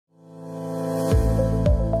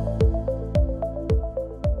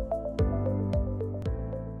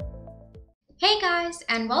guys,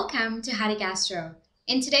 and welcome to How to Gastro.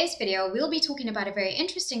 In today's video, we'll be talking about a very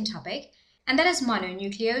interesting topic, and that is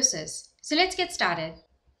mononucleosis. So let's get started.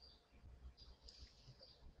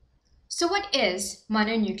 So what is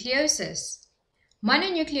mononucleosis?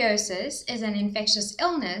 Mononucleosis is an infectious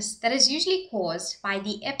illness that is usually caused by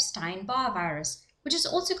the Epstein-Barr virus, which is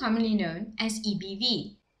also commonly known as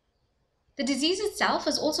EBV. The disease itself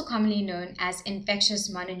is also commonly known as infectious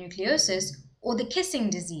mononucleosis or the kissing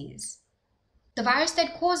disease. The virus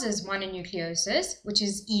that causes mononucleosis, which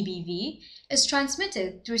is EBV, is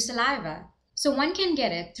transmitted through saliva. So one can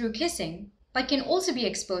get it through kissing, but can also be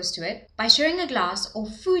exposed to it by sharing a glass or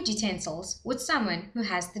food utensils with someone who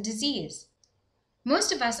has the disease.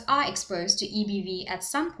 Most of us are exposed to EBV at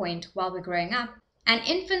some point while we're growing up, and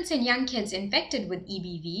infants and young kids infected with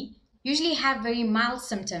EBV usually have very mild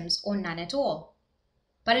symptoms or none at all.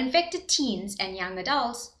 But infected teens and young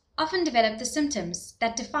adults often develop the symptoms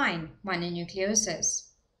that define mononucleosis.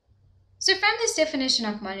 So from this definition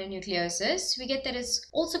of mononucleosis, we get that it's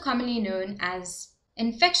also commonly known as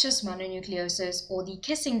infectious mononucleosis or the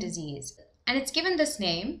kissing disease. And it's given this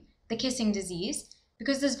name, the kissing disease,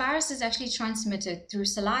 because this virus is actually transmitted through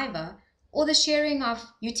saliva or the sharing of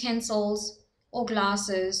utensils or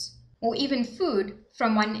glasses or even food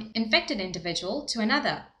from one infected individual to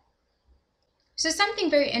another. So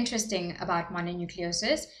something very interesting about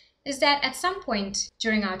mononucleosis is that at some point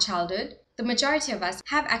during our childhood, the majority of us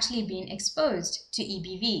have actually been exposed to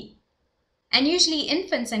EBV. And usually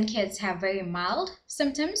infants and kids have very mild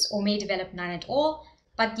symptoms or may develop none at all,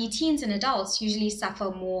 but the teens and adults usually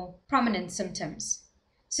suffer more prominent symptoms.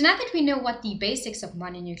 So now that we know what the basics of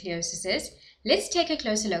mononucleosis is, let's take a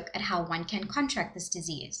closer look at how one can contract this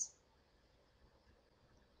disease.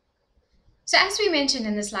 So as we mentioned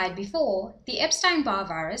in the slide before, the Epstein-Barr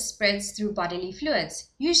virus spreads through bodily fluids,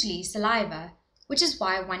 usually saliva, which is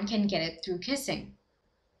why one can get it through kissing.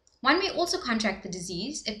 One may also contract the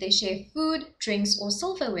disease if they share food, drinks, or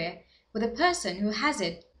silverware with a person who has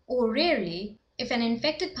it, or rarely if an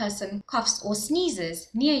infected person coughs or sneezes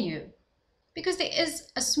near you, because there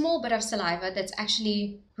is a small bit of saliva that's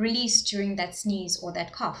actually released during that sneeze or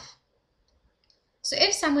that cough. So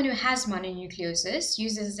if someone who has mononucleosis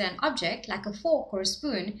uses an object like a fork or a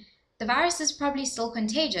spoon, the virus is probably still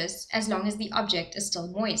contagious as long as the object is still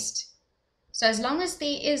moist. So as long as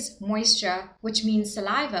there is moisture, which means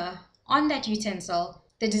saliva, on that utensil,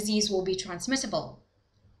 the disease will be transmissible.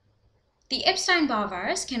 The Epstein-Barr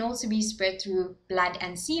virus can also be spread through blood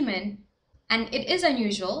and semen, and it is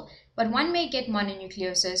unusual, but one may get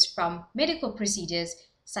mononucleosis from medical procedures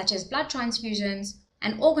such as blood transfusions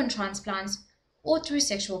and organ transplants, or through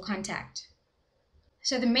sexual contact.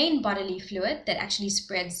 So the main bodily fluid that actually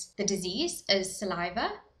spreads the disease is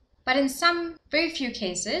saliva, but in some very few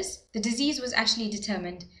cases, the disease was actually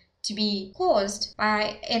determined to be caused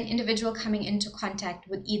by an individual coming into contact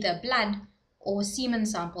with either blood or semen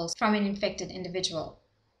samples from an infected individual.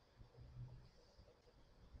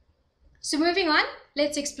 So moving on,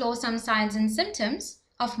 let's explore some signs and symptoms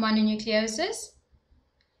of mononucleosis.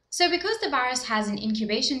 So because the virus has an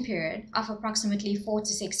incubation period of approximately 4 to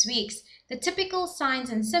 6 weeks, the typical signs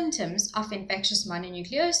and symptoms of infectious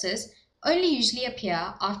mononucleosis only usually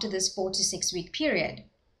appear after this 4 to 6 week period.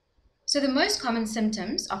 So the most common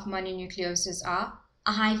symptoms of mononucleosis are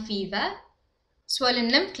a high fever, swollen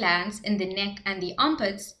lymph glands in the neck and the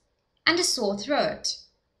armpits, and a sore throat.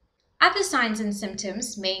 Other signs and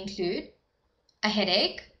symptoms may include a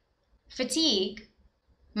headache, fatigue,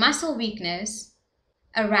 muscle weakness,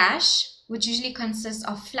 a rash, which usually consists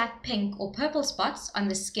of flat pink or purple spots on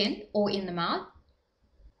the skin or in the mouth,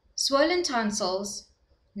 swollen tonsils,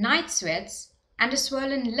 night sweats, and a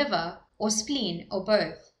swollen liver or spleen or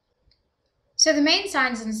both. So the main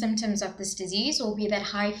signs and symptoms of this disease will be that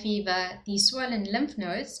high fever, the swollen lymph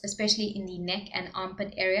nodes, especially in the neck and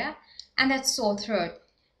armpit area, and that sore throat.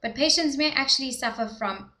 But patients may actually suffer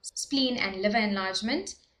from spleen and liver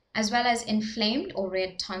enlargement, as well as inflamed or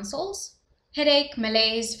red tonsils, headache,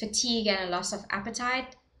 malaise, fatigue, and a loss of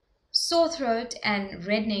appetite, sore throat and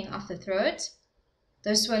reddening of the throat,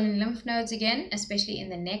 those swollen lymph nodes again, especially in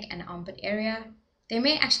the neck and armpit area. They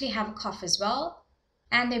may actually have a cough as well,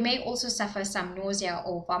 and they may also suffer some nausea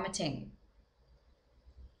or vomiting.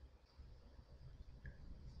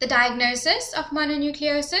 The diagnosis of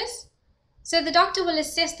mononucleosis. So the doctor will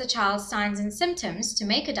assess the child's signs and symptoms to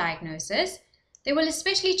make a diagnosis. They will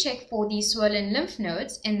especially check for the swollen lymph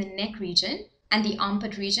nodes in the neck region and the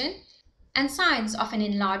armpit region, and signs of an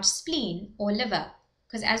enlarged spleen or liver,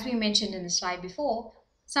 because as we mentioned in the slide before,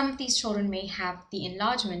 some of these children may have the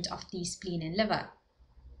enlargement of the spleen and liver.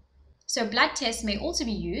 So blood tests may also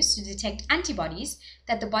be used to detect antibodies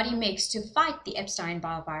that the body makes to fight the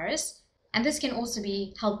Epstein-Barr virus, and this can also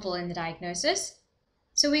be helpful in the diagnosis.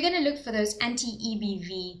 So we're going to look for those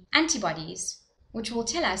anti-EBV antibodies, which will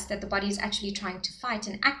tell us that the body is actually trying to fight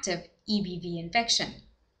an active EBV infection.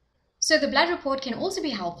 So the blood report can also be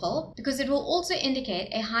helpful because it will also indicate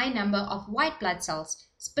a high number of white blood cells,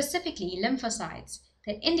 specifically lymphocytes,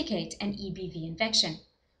 that indicate an EBV infection.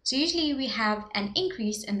 So usually we have an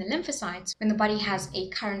increase in the lymphocytes when the body has a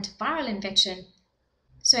current viral infection.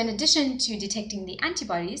 So in addition to detecting the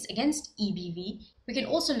antibodies against EBV, we can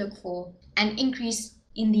also look for an increase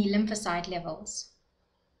in the lymphocyte levels.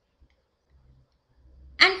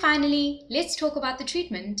 And finally, let's talk about the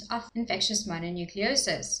treatment of infectious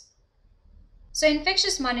mononucleosis. So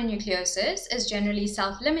infectious mononucleosis is generally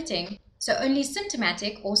self-limiting, so only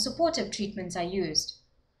symptomatic or supportive treatments are used.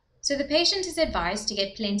 So the patient is advised to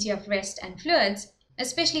get plenty of rest and fluids,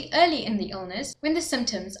 especially early in the illness when the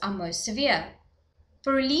symptoms are most severe.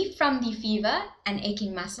 For relief from the fever and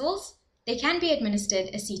aching muscles, they can be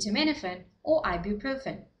administered acetaminophen or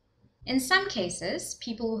ibuprofen. In some cases,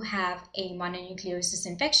 people who have a mononucleosis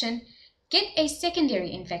infection get a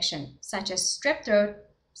secondary infection, such as strep throat,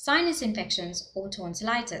 sinus infections, or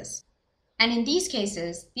tonsillitis. And in these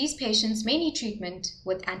cases, these patients may need treatment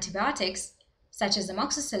with antibiotics, such as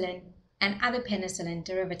amoxicillin and other penicillin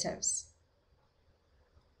derivatives.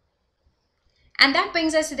 And that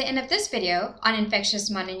brings us to the end of this video on infectious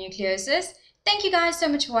mononucleosis. Thank you guys so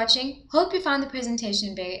much for watching. Hope you found the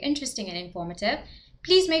presentation very interesting and informative.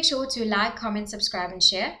 Please make sure to like, comment, subscribe, and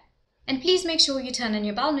share. And please make sure you turn on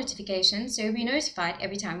your bell notifications so you'll be notified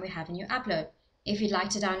every time we have a new upload. If you'd like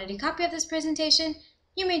to download a copy of this presentation,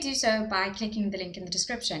 you may do so by clicking the link in the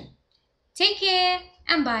description. Take care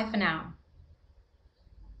and bye for now.